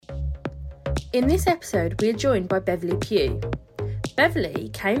In this episode, we are joined by Beverley Pugh. Beverley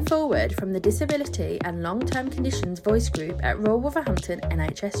came forward from the Disability and Long-Term Conditions Voice Group at Royal Wolverhampton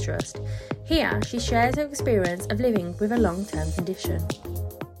NHS Trust. Here, she shares her experience of living with a long-term condition.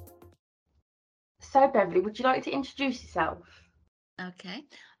 So, Beverley, would you like to introduce yourself? Okay,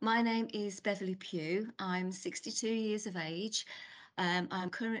 my name is Beverley Pugh. I'm 62 years of age. I'm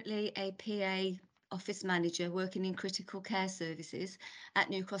currently a PA office manager working in critical care services at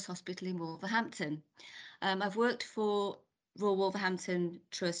New Cross Hospital in Wolverhampton. I've worked for Royal Wolverhampton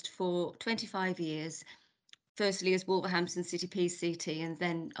Trust for 25 years, firstly as Wolverhampton City PCT and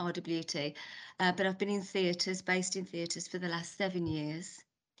then RWT, but I've been in theatres, based in theatres for the last 7 years.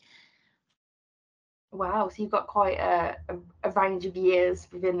 Wow, so you've got quite a range of years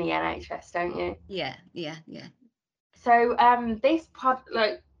within the NHS, don't you? Yeah. So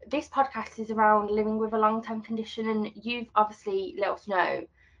this podcast is around living with a long-term condition, and you've obviously let us know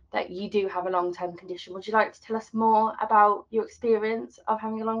that you do have a long-term condition. Would you like to tell us more about your experience of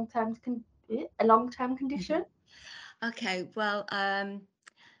having a long-term condition? Okay, well,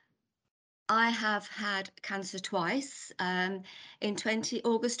 I have had cancer twice. In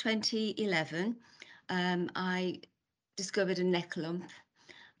August 2011, I discovered a neck lump.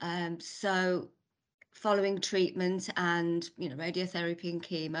 So following treatment and radiotherapy and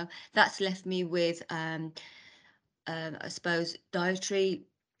chemo, that's left me with I suppose dietary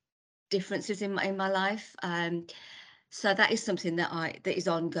differences in my life. So that is something that is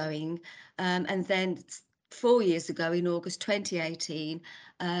ongoing. And then 4 years ago, in August 2018,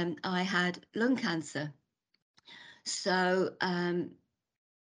 I had lung cancer. So I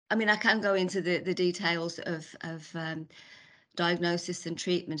mean, I can go into the details of diagnosis and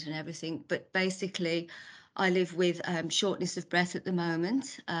treatment and everything, but basically, I live with shortness of breath at the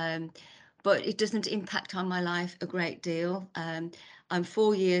moment. But it doesn't impact on my life a great deal. I'm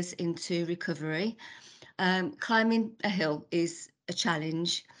 4 years into recovery. Climbing a hill is a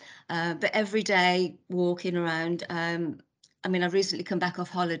challenge, but every day walking around, I mean, I've recently come back off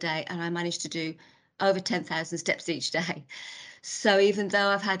holiday and I managed to do over 10,000 steps each day. So even though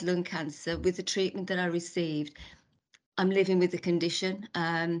I've had lung cancer, with the treatment that I received, I'm living with the condition,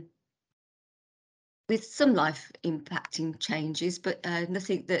 with some life impacting changes, but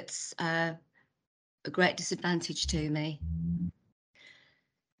nothing that's a great disadvantage to me.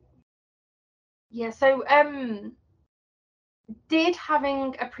 Yeah, so did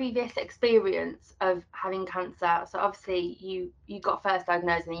having a previous experience of having cancer, so obviously you got first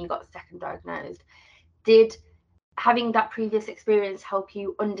diagnosed and then you got second diagnosed, did having that previous experience help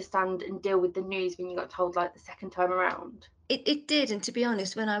you understand and deal with the news when you got told like the second time around? It did, and to be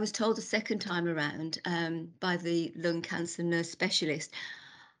honest, when I was told the second time around by the lung cancer nurse specialist,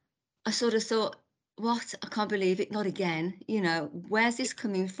 I sort of thought, what? I can't believe it, not again. Where's this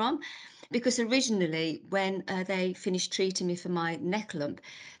coming from? Because originally, when they finished treating me for my neck lump,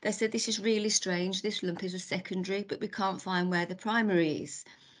 they said, this is really strange. This lump is a secondary, but we can't find where the primary is.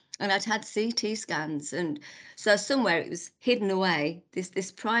 And I'd had CT scans, and so somewhere it was hidden away,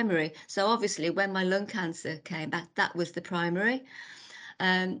 this primary. So obviously, when my lung cancer came back, that was the primary.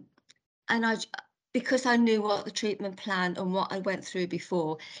 And because I knew what the treatment plan and what I went through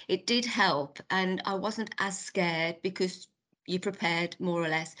before, it did help, and I wasn't as scared because you're prepared more or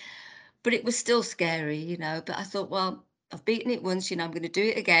less. But it was still scary, But I thought, well, I've beaten it once, I'm going to do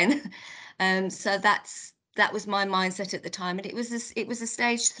it again. So that was my mindset at the time, and it was a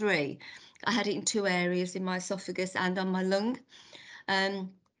stage 3. I had it in 2 areas, in my esophagus and on my lung.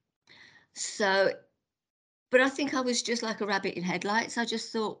 So, but I think I was just like a rabbit in headlights. I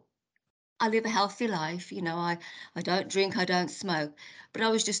just thought, I live a healthy life, I don't drink, I don't smoke. But I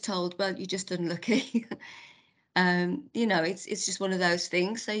was just told, well, you're just unlucky. It's just one of those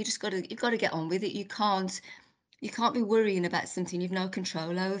things. So you've got to get on with it. You can't be worrying about something you've no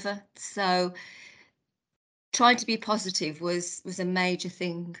control over. So trying to be positive was a major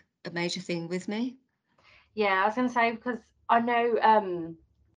thing with me. Yeah, I was gonna say, because I know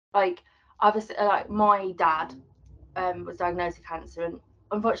like obviously like my dad was diagnosed with cancer, and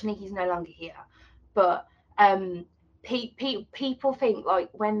unfortunately he's no longer here, but people think like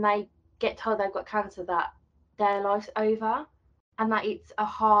when they get told they've got cancer that their life's over, and that it's a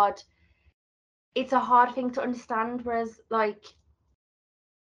hard thing to understand, whereas like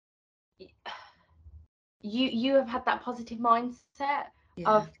you have had that positive mindset Yeah.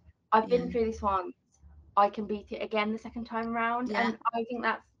 of, I've been Yeah. through this once, I can beat it again the second time around. Yeah. And I think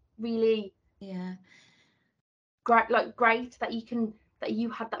that's really Yeah. great, like great that you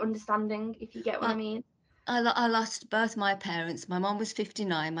had that understanding, if you get what I Well, mean. I lost both my parents. My mom was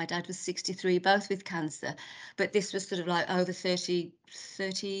 59, my dad was 63, both with cancer. But this was sort of like over 30,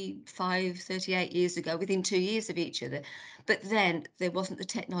 35, 38 years ago, within 2 years of each other. But then there wasn't the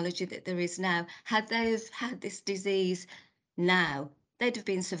technology that there is now. Had they have had this disease now, they'd have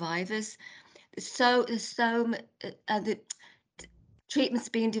been survivors. There's so the treatment's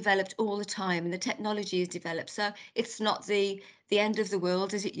being developed all the time and the technology is developed. So it's not the end of the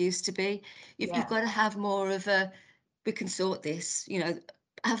world as it used to be. You've Yeah. got to have more of a, we can sort this,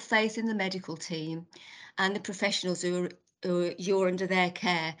 have faith in the medical team and the professionals who you're under their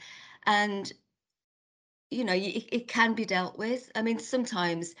care. And, it can be dealt with. I mean,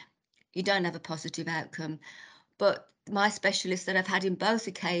 sometimes you don't have a positive outcome, but my specialist that I've had in both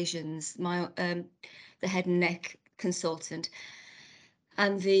occasions, the head and neck consultant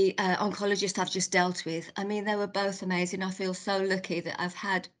and the oncologist I've just dealt with, I mean, they were both amazing. I feel so lucky that I've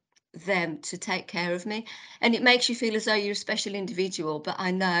had them to take care of me. And it makes you feel as though you're a special individual, but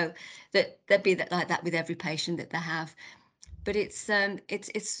I know that they'd be like that with every patient that they have. But it's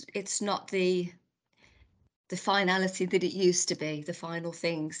not the finality that it used to be, the final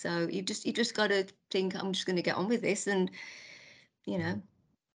thing. So you just got to think, I'm just going to get on with this, and you know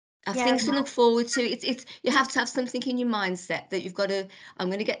have Yeah, things to look forward to. It's you have to have something in your mindset that you've got to. I'm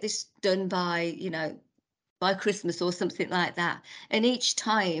going to get this done by Christmas or something like that. And each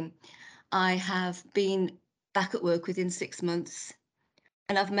time I have been back at work within 6 months,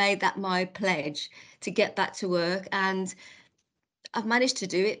 and I've made that my pledge to get back to work, and I've managed to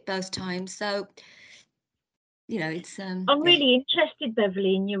do it both times. So it's I'm yeah, really interested,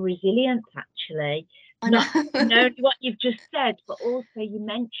 Beverley, in your resilience, actually. I know. Not only what you've just said, but also you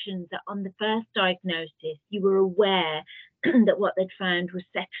mentioned that on the first diagnosis, you were aware that what they'd found was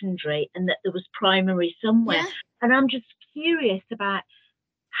secondary and that there was primary somewhere. Yeah. And I'm just curious about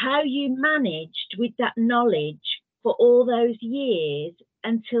how you managed with that knowledge for all those years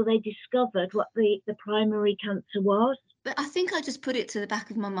until they discovered what the primary cancer was. But I think I just put it to the back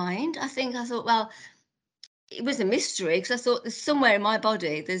of my mind. I think I thought, well, it was a mystery because I thought there's somewhere in my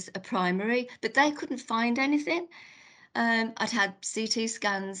body there's a primary, but they couldn't find anything. I'd had CT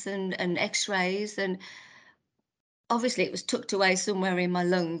scans and X-rays, and obviously it was tucked away somewhere in my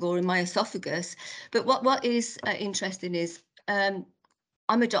lung or in my esophagus. But what is interesting is I'm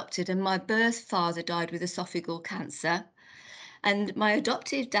adopted, and my birth father died with esophageal cancer, and my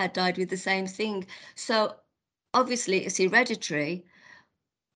adoptive dad died with the same thing. So obviously it's hereditary,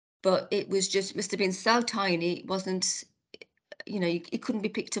 but must have been so tiny it wasn't, it couldn't be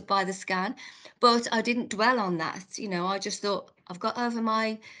picked up by the scan. But I didn't dwell on that. I just thought I've got over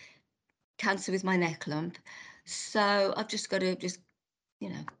my cancer with my neck lump, so I've just got to you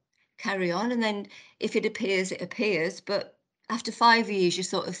know carry on. And then if it appears, it appears. But after 5 years, you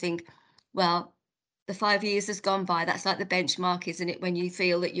sort of think, well, the 5 years has gone by. That's like the benchmark, isn't it? When you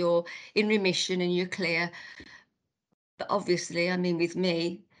feel that you're in remission and you're clear. But obviously, I mean, with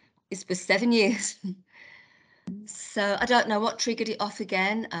me, it was 7 years. So I don't know what triggered it off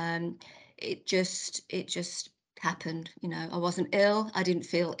again. It just happened. I wasn't ill. I didn't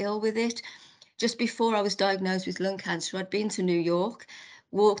feel ill with it. Just before I was diagnosed with lung cancer, I'd been to New York,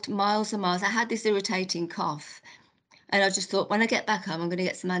 walked miles and miles. I had this irritating cough, and I just thought, when I get back home, I'm going to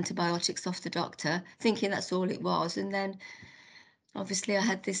get some antibiotics off the doctor, thinking that's all it was. And then, obviously, I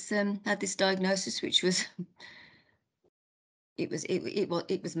had this diagnosis, which was it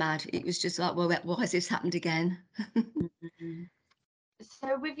was mad. It was just like, well, why has this happened again? Mm.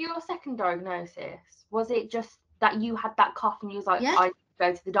 so with your second diagnosis, was it just that you had that cough and you was like, Yeah. I need to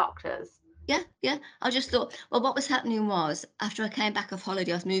go to the doctors? Yeah, yeah. I just thought, well, what was happening was, after I came back off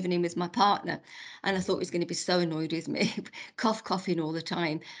holiday, I was moving in with my partner, and I thought he was going to be so annoyed with me, coughing all the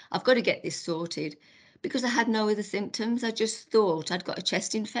time. I've got to get this sorted because I had no other symptoms. I just thought I'd got a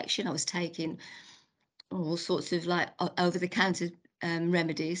chest infection. I was taking all sorts of like over the counter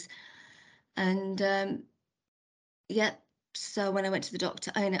remedies, and yeah. So when I went to the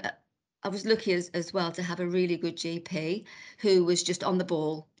doctor, I was lucky as well to have a really good GP who was just on the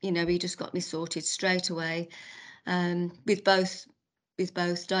ball. He just got me sorted straight away, with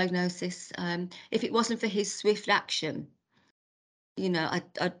both diagnosis. If it wasn't for his swift action, I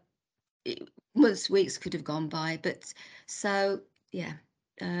months, weeks could have gone by. But so yeah,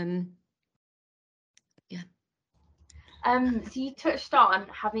 um, yeah, So you touched on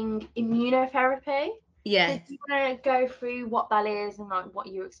having immunotherapy. So yeah. do you want to go through what that is and like what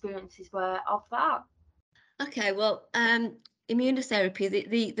your experiences were of that? Okay, well,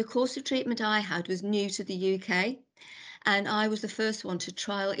 immunotherapy. The course of treatment I had was new to the UK, and I was the first one to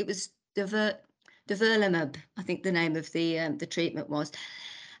trial. It was Deverlimab, I think the name of the treatment was,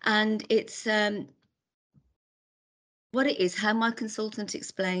 and it's what it is, how my consultant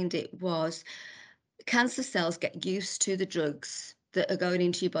explained it was, cancer cells get used to the drugs that are going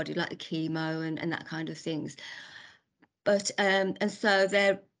into your body, like the chemo and that kind of things. But and so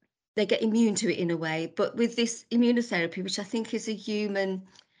they get immune to it in a way. But with this immunotherapy, which I think is a human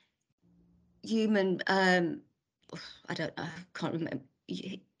I don't know, I can't remember,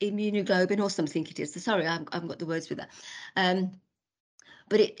 immunoglobin or something it is. Sorry, I haven't got the words with that.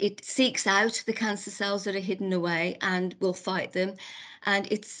 But it seeks out the cancer cells that are hidden away and will fight them. And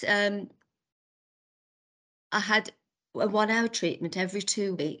it's I had a 1-hour treatment every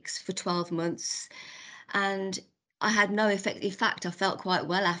 2 weeks for 12 months, and I had no effect. In fact, I felt quite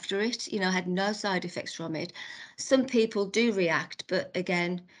well after it. You know, I had no side effects from it. Some people do react, but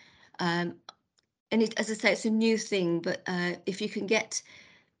again, um, and it, as I say, it's a new thing. But if you can get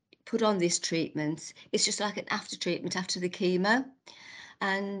put on this treatment, it's just like an after treatment after the chemo,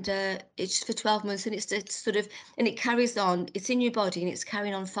 and it's for 12 months, and it's sort of, and it carries on. It's in your body, and it's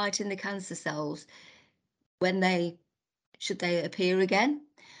carrying on fighting the cancer cells when they should they appear again.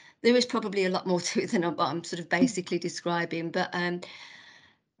 There is probably a lot more to it than what I'm sort of basically describing, but I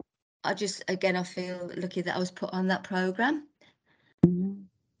just, again, I feel lucky that I was put on that program.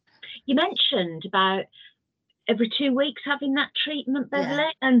 You mentioned about every 2 weeks having that treatment, Beverley,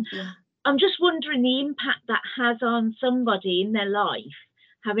 Yeah, and yeah. I'm just wondering the impact that has on somebody in their life,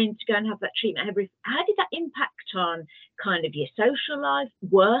 having to go and have that treatment how did that impact on kind of your social life,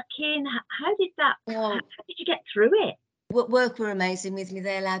 working? How did that, how Well, did you get through it? work were amazing with me.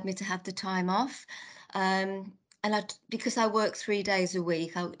 They allowed me to have the time off. And because I work 3 days a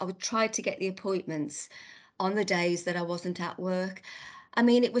week, I would try to get the appointments on the days that I wasn't at work. I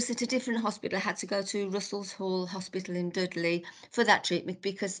mean, it was at a different hospital. I had to go to Russell's Hall Hospital in Dudley for that treatment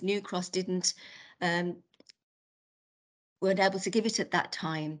because New Cross didn't weren't able to give it at that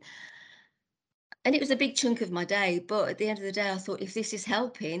time. And it was a big chunk of my day. But at the end of the day, I thought, if this is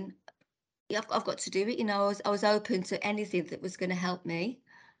helping, yeah, I've got to do it. You know, I was open to anything that was going to help me.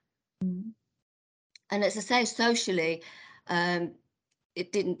 And as I say, socially, um,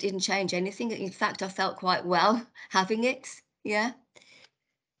 it didn't change anything. In fact, I felt quite well having it. Yeah.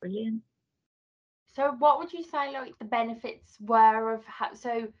 Brilliant. So what would you say like the benefits were of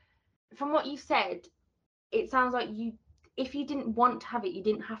so from what you said, it sounds like you, if you didn't want to have it, you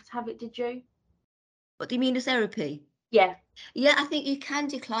didn't have to have it, did you? But the immunotherapy. Yeah, Yeah, I think you can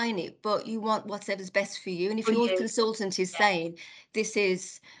decline it, but you want whatever's best for you. And if for your you. consultant is Yeah. saying this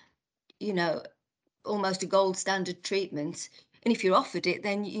is, you know, almost a gold standard treatment, and if you're offered it,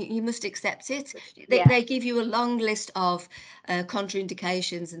 then you must accept it. Yeah. They give you a long list of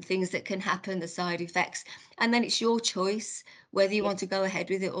contraindications and things that can happen, the side effects, and then it's your choice whether you Yeah. want to go ahead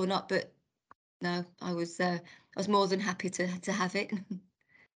with it or not. But no, I was more than happy to have it.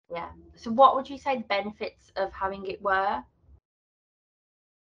 Yeah. So what would you say the benefits of having it were?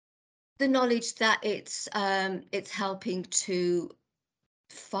 The knowledge that it's helping to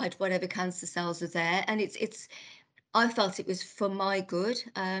fight whatever cancer cells are there, and it's I felt it was for my good.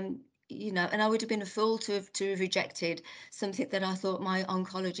 You know, and I would have been a fool to have rejected something that I thought my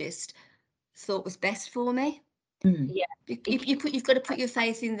oncologist thought was best for me. Yeah. You've got to put your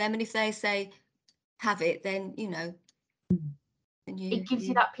faith in them, and if they say have it, then you know, then It gives you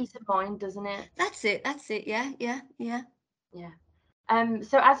you that peace of mind, doesn't it? that's it. That's it. Yeah, yeah, yeah. Yeah.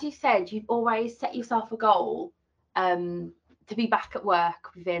 So as you said, you've always set yourself a goal to be back at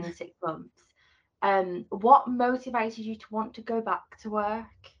work within 6 months. What motivated you to want to go back to work?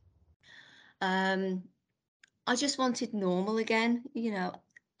 I just wanted normal again. You know,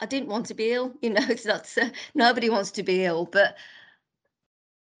 I didn't want to be ill. You know, it's not nobody wants to be ill, but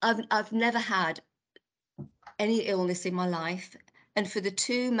I've never had any illness in my life, and for the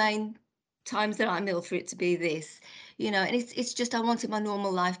two main times that I'm ill, for it to be this, you know, and it's just I wanted my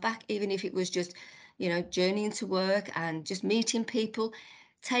normal life back, even if it was just, you know, journeying to work and just meeting people,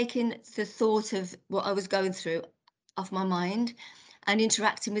 taking the thought of what I was going through off my mind, and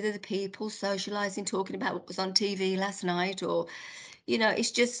interacting with other people, socializing, talking about what was on TV last night, or you know,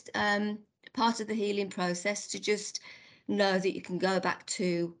 it's just part of the healing process to just know that you can go back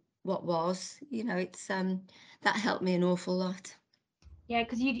to what was. You know, it's that helped me an awful lot. Yeah,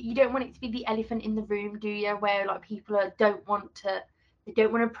 because you don't want it to be the elephant in the room, do you? Where like people don't want to, they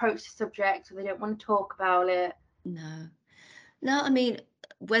don't want to approach the subject or they don't want to talk about it. No, no, I mean,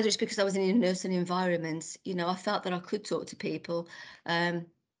 whether it's because I was in a nursing environment, you know, I felt that I could talk to people, um,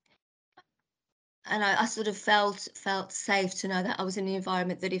 and I sort of felt safe to know that I was in an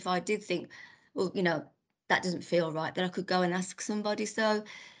environment that if I did think, well, you know, that doesn't feel right, that I could go and ask somebody. So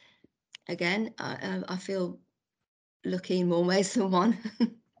again, I feel lucky in more ways than one.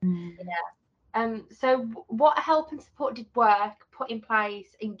 Yeah. So what help and support did work put in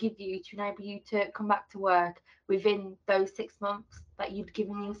place and give you to enable you to come back to work within those 6 months that you'd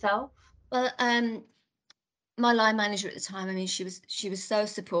given yourself? Well, my line manager at the time, I mean, she was so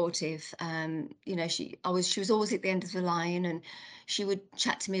supportive. You know, she was always at the end of the line, and she would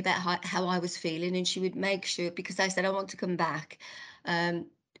chat to me about how I was feeling, and she would make sure, because I said I want to come back.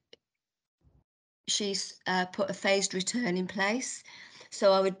 She's put a phased return in place,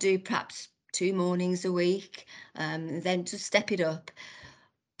 so I would do perhaps 2 mornings a week, then to step it up.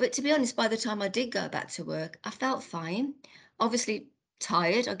 But to be honest, by the time I did go back to work, I felt fine. Obviously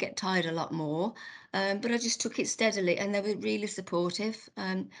tired, I get tired a lot more, but I just took it steadily, and they were really supportive.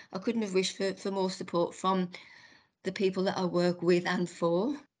 I couldn't have wished for more support from the people that I work with and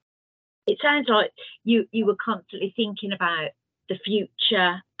for. It sounds like you were constantly thinking about the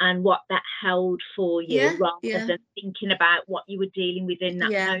future and what that held for you, Yeah, rather yeah, than thinking about what you were dealing with in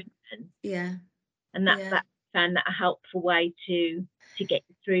that yeah, moment. yeah, And yeah, that found that a helpful way to get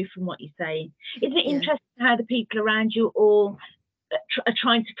you through from what you're saying. Isn't it yeah. interesting how the people around you all are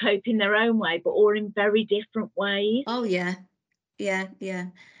trying to cope in their own way, but all in very different ways? Oh yeah, yeah, yeah.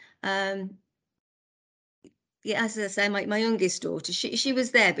 Yeah, as I say, my youngest daughter, she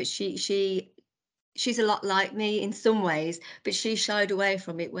was there, but she's a lot like me in some ways, but she shied away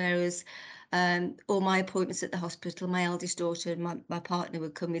from it. Whereas all my appointments at the hospital, my eldest daughter and my partner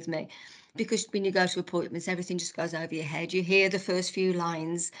would come with me, because when you go to appointments, everything just goes over your head. You hear the first few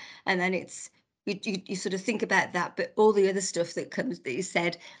lines, and then you sort of think about that, but all the other stuff that comes that you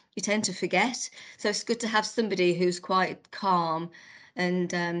said, you tend to forget. So it's good to have somebody who's quite calm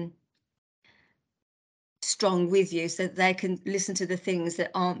and strong with you, so that they can listen to the things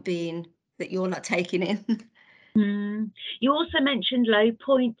that you're not taking in. You also mentioned low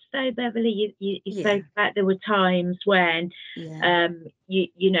points, though, Beverley. You Yeah, spoke about there were times when yeah.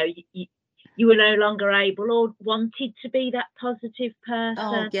 you were no longer able or wanted to be that positive Oh,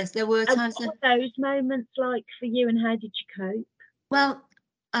 person. yes, there were And times what were those moments like for you, and how did you cope? well,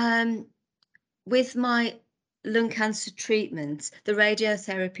 with my lung cancer treatment, the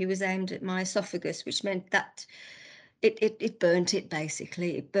radiotherapy was aimed at my esophagus, which meant that it burnt it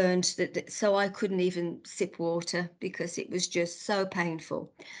basically. It burnt so I couldn't even sip water because it was just so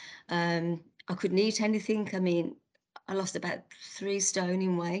painful. I couldn't eat anything. I mean, I lost about 3 stone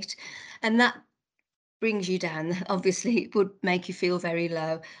in weight, and that brings you down. Obviously, it would make you feel very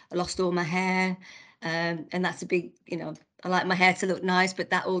low. I lost all my hair, and that's a big, I like my hair to look nice, but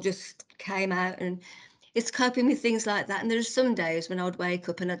that all just came out, and it's coping with things like that. And there are some days when I would wake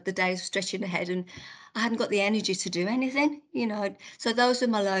up and the day's stretching ahead, and I hadn't got the energy to do anything, So those were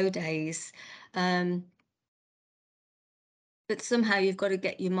my low days. But somehow you've got to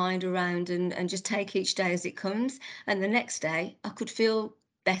get your mind around and just take each day as it comes. And the next day, I could feel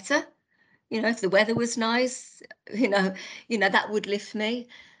better. If the weather was nice, that would lift me.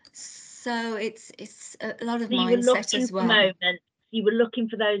 So it's a lot of So you were mindset looking as for well. moments. You were looking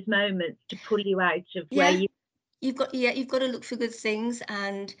for those moments to pull you out of where Yeah, you. you've got to look for good things.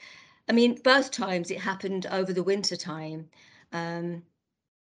 And I mean, both times it happened over the winter time.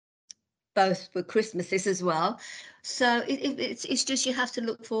 Both were Christmases as well. So it's just, you have to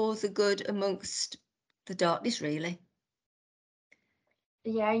look for the good amongst the darkness, really.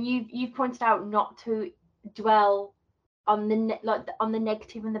 Yeah, you've pointed out not to dwell on on the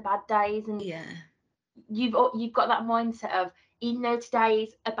negative and the bad days, and Yeah, you've got that mindset of, even though today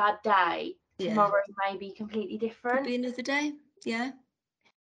is a bad day, yeah. tomorrow may be completely Could different. be another day. Yeah.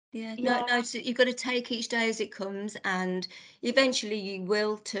 Yeah, no, Yeah, no, so you've got to take each day as it comes, and eventually you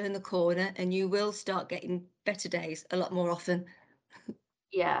will turn the corner and you will start getting better days a lot more often.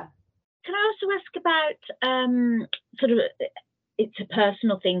 yeah, Can I also ask about sort of, it's a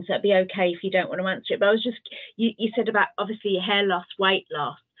personal thing, so it'd be okay if you don't want to answer it. But I was just, you said about obviously hair loss, weight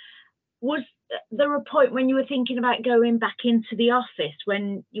loss. Was there a point when you were thinking about going back into the office,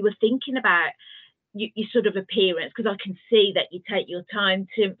 when you were thinking about your sort of appearance? Because I can see that you take your time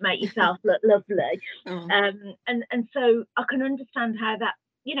to make yourself look lovely. Oh. And so I can understand how that,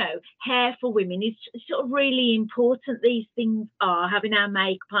 hair for women is sort of really important. These things are having our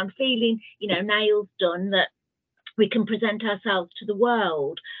makeup on, feeling, nails done, that we can present ourselves to the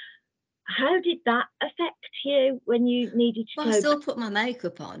world. How did that affect you when you needed to Well, I go still back? put my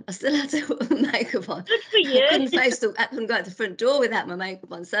makeup on. I still had to put my makeup on. Good for I you. couldn't go out the front door without my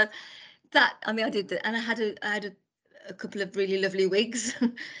makeup on. So that, I mean, I did that, and I had a couple of really lovely wigs.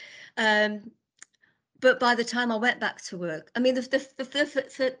 But by the time I went back to work, I mean,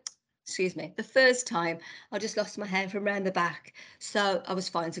 excuse me, the first time I just lost my hair from around the back. So I was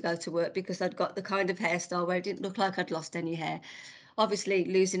fine to go to work because I'd got the kind of hairstyle where it didn't look like I'd lost any hair. obviously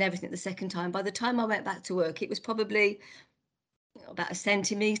losing everything the second time. By the time I went back to work, it was probably about a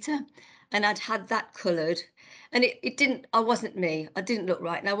centimetre, and I'd had that coloured, and it didn't, I wasn't me, I didn't look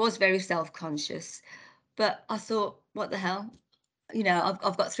right, and I was very self-conscious, but I thought, what the hell, you know,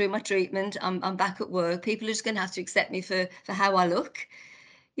 I've got through my treatment, I'm back at work, people are just going to have to accept me for how I look,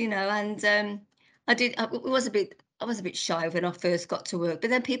 you know. And I was a bit shy when I first got to work, but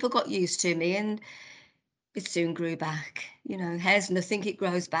then people got used to me, and it soon grew back. You know, hair's nothing, it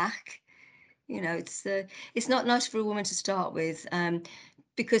grows back. You know, it's not nice for a woman to start with,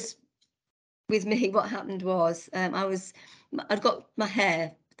 because with me, what happened was, I'd got my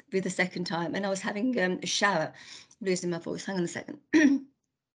hair with the second time, and I was having a shower. I'm losing my voice. Hang on a second.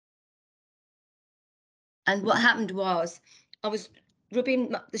 And what happened was, I was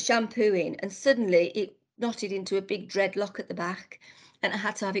rubbing the shampoo in, and suddenly it knotted into a big dreadlock at the back, and I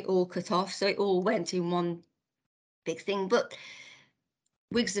had to have it all cut off, so it all went in one big thing. But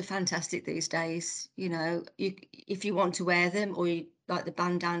wigs are fantastic these days, you know, if you want to wear them, or you like the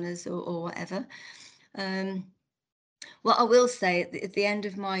bandanas or whatever. What I will say, at the end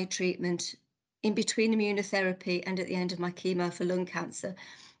of my treatment, in between immunotherapy and at the end of my chemo for lung cancer,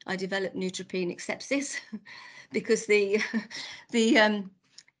 I developed neutropenic sepsis because the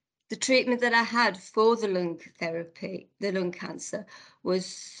treatment that I had for the lung cancer, was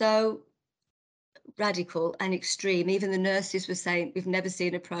so radical and extreme. Even the nurses were saying, we've never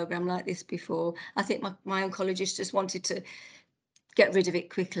seen a program like this before. I think my oncologist just wanted to get rid of it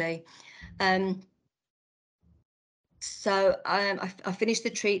quickly. So I finished the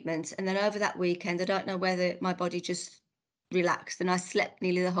treatment, and then over that weekend, I don't know whether my body just relaxed, and I slept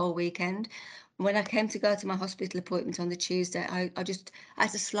nearly the whole weekend. When I came to go to my hospital appointment on the Tuesday, I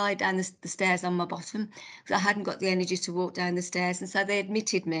had to slide down the stairs on my bottom, because I hadn't got the energy to walk down the stairs. And so they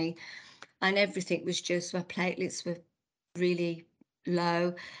admitted me, and everything was just, my platelets were really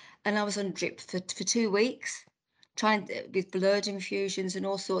low, and I was on drip for 2 weeks, trying with blood infusions and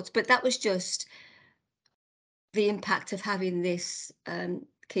all sorts. But that was just the impact of having this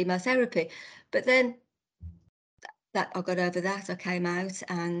chemotherapy. But then that I got over that, I came out,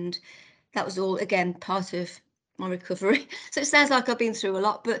 and that was all, again, part of my recovery. So it sounds like I've been through a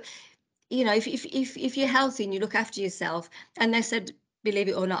lot, but you know, if you're healthy and you look after yourself, and they said, believe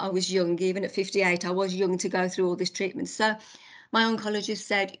it or not, I was young, even at 58, I was young to go through all this treatment. So my oncologist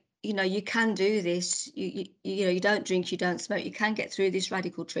said, you know, you can do this, you know, you don't drink, you don't smoke, you can get through this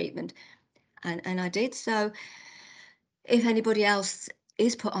radical treatment. And I did. So if anybody else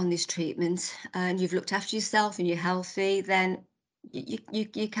is put on this treatment and you've looked after yourself and you're healthy, then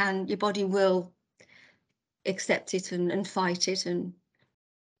you can, your body will accept it and fight it. And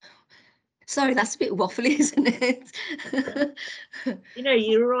sorry, that's a bit waffly, isn't it? You know,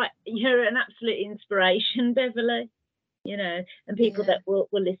 you're right. You're an absolute inspiration, Beverley. You know, and people that will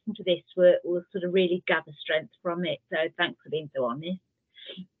listen to this will sort of really gather strength from it. So thanks for being so honest.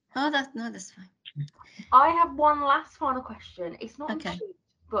 Oh, that's fine. I have one last final question. It's not okay. cheap,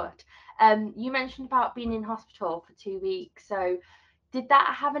 but you mentioned about being in hospital for 2 weeks. So did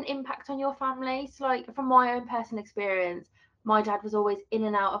that have an impact on your family? So, like, from my own personal experience, my dad was always in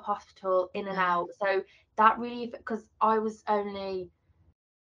and out of hospital, in and out. So that really, because I was only,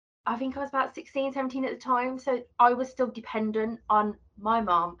 I think I was about 16, 17 at the time. So I was still dependent on my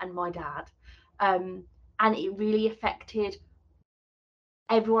mom and my dad. And it really affected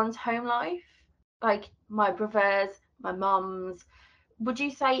everyone's home life. Like my brothers, my mum's. Would you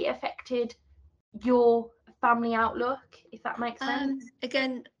say it affected your family outlook, if that makes sense?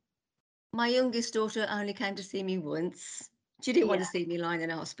 Again, my youngest daughter only came to see me once. She didn't want to see me lying in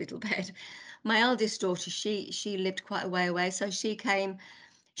a hospital bed. My eldest daughter, she lived quite a way away, so she came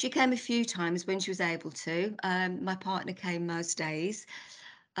a few times when she was able to. My partner came most days.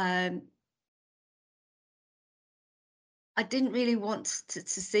 I didn't really want to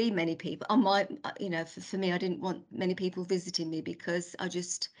see many people on my, you know, for me, I didn't want many people visiting me, because I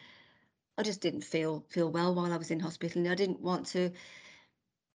just didn't feel well while I was in hospital, and I didn't want to.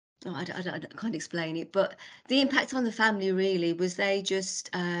 Oh, I can't explain it, but the impact on the family really was, they just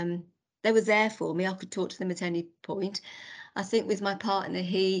they were there for me. I could talk to them at any point. I think with my partner,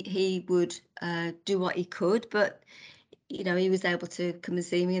 he would do what he could, but you know, he was able to come and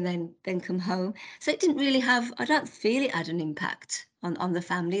see me and then come home. So it didn't really have, I don't feel it had an impact on the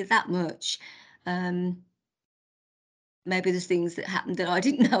family that much. Maybe there's things that happened that I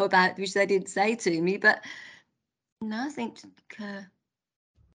didn't know about, which they didn't say to me, but no, I think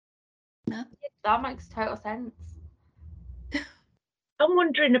no. That makes total sense. I'm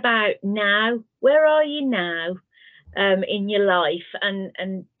wondering about now. Where are you now? in your life,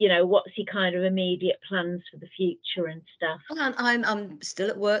 and you know, what's your kind of immediate plans for the future and stuff? Well, I'm still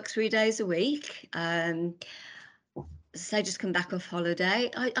at work 3 days a week. So just come back off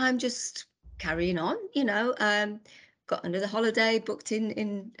holiday. I'm just carrying on, you know. Got another holiday booked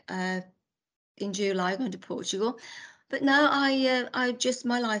in July, going to Portugal. But no, I just,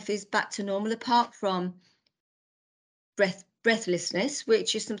 my life is back to normal, apart from breathlessness,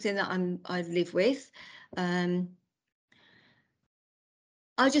 which is something that I live with.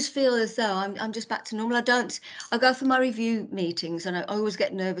 I just feel as though I'm just back to normal. I go for my review meetings, and I always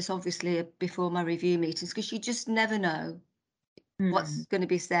get nervous, obviously, before my review meetings, because you just never know what's going to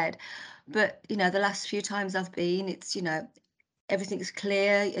be said. But, you know, the last few times I've been, it's, you know, everything's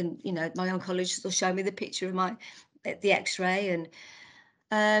clear, and, you know, my oncologist will show me the picture of the x-ray.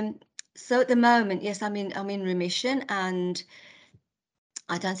 And so at the moment, yes, I'm in remission, and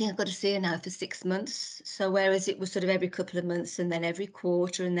I don't think I've got to see her now for 6 months. So whereas it was sort of every couple of months, and then every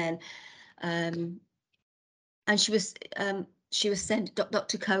quarter, and then and she was sent,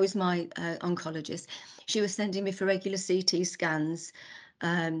 Dr. Coe is my oncologist. She was sending me for regular CT scans,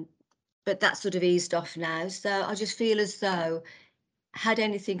 but that sort of eased off now. So I just feel as though, had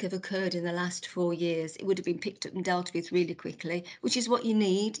anything have occurred in the last 4 years, it would have been picked up and dealt with really quickly, which is what you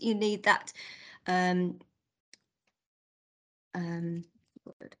need. You need that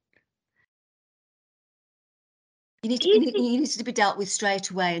you need to be dealt with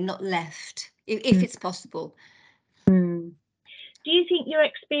straight away and not left, if it's possible. Do you think your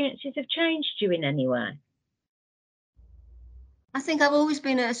experiences have changed you in any way? I think I've always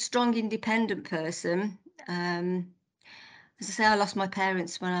been a strong, independent person. As I say, I lost my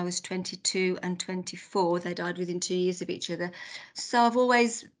parents when I was 22 and 24. They died within 2 years of each other. So I've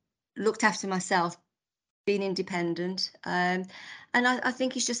always looked after myself, been independent. And I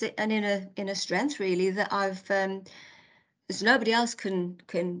think it's just an inner strength, really, that there's nobody else can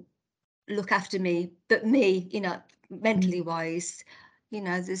look after me but me, you know, mentally wise. You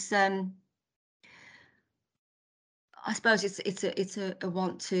know, there's I suppose it's a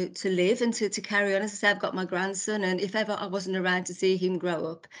want to live and to carry on. As I say, I've got my grandson, and if ever I wasn't around to see him grow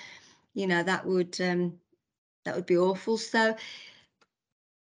up, you know, that would be awful. So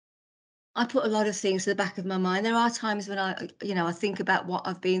I put a lot of things to the back of my mind. There are times when I think about what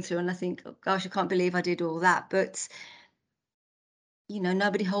I've been through, and I think, oh, gosh, I can't believe I did all that. But, you know,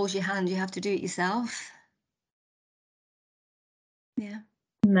 nobody holds your hand. You have to do it yourself. Yeah.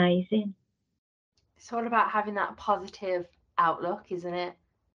 Amazing. It's all about having that positive outlook, isn't it?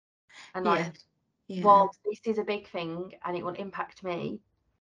 And like, yeah. Well, this is a big thing and it will impact me,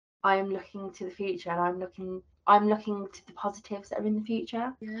 I am looking to the future, and I'm looking to the positives that are in the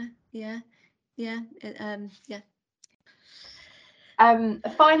future. Yeah.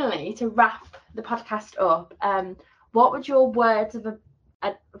 Finally, to wrap the podcast up, what would your words of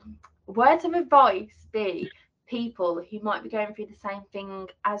advice be, people who might be going through the same thing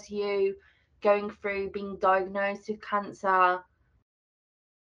as you, going through being diagnosed with cancer?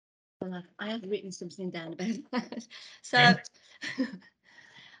 Well, I have written something down about that. So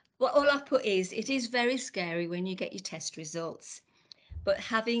well, all I've put is, it is very scary when you get your test results, but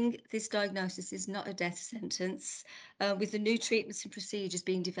having this diagnosis is not a death sentence. With the new treatments and procedures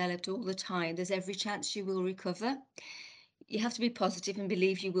being developed all the time, there's every chance you will recover. You have to be positive and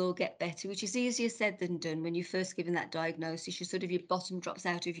believe you will get better, which is easier said than done. When you're first given that diagnosis, your bottom drops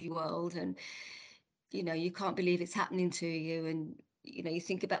out of your world, and, you know, you can't believe it's happening to you, and, you know, you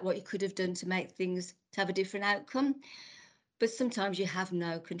think about what you could have done to make things, to have a different outcome. But sometimes you have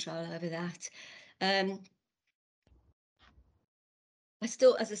no control over that. I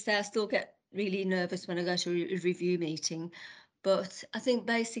still, as I say, I still get really nervous when I go to a review meeting, but I think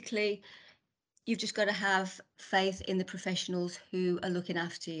basically you've just got to have faith in the professionals who are looking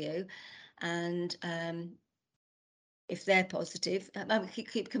after you, and if they're positive, I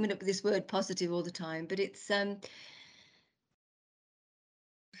keep coming up with this word positive all the time, but it's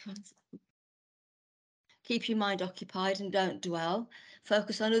keep your mind occupied and don't dwell.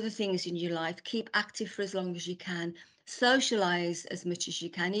 Focus on other things in your life. Keep active for as long as you can. Socialize as much as you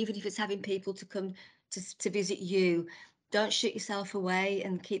can, even if it's having people to come to visit you. Don't shut yourself away,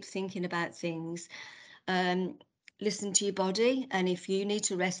 and keep thinking about things. Listen to your body, and if you need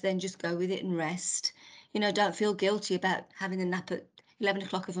to rest, then just go with it and rest. You know, don't feel guilty about having a nap at 11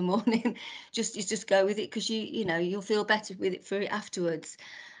 o'clock of a morning. just go with it, because you know, you'll feel better with it for it afterwards.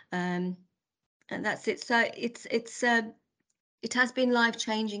 And that's it. So it has been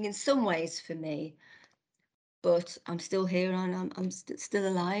life-changing in some ways for me, but I'm still here, and I'm still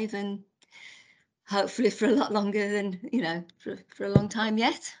alive, and hopefully for a lot longer than, you know, for a long time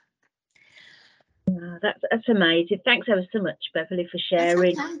yet. That's amazing. Thanks ever so much, Beverley, for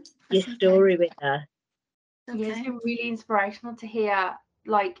sharing That's your okay. story with us. Yeah, it's been really inspirational to hear,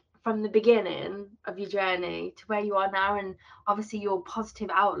 like, from the beginning of your journey to where you are now, and obviously your positive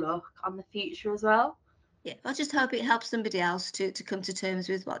outlook on the future as well. Yeah, I just hope it helps somebody else to come to terms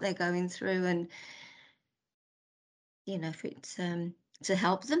with what they're going through, and if it's to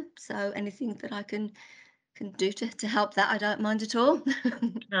help them. So anything that I can do to help that, I don't mind at all.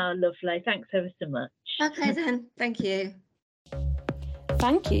 Oh, lovely. Thanks ever so much. Okay then, thank you.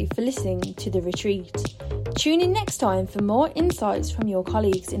 Thank you for listening to The Retreat. Tune in next time for more insights from your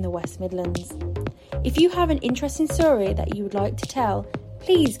colleagues in the West Midlands. If you have an interesting story that you would like to tell,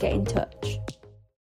 please get in touch.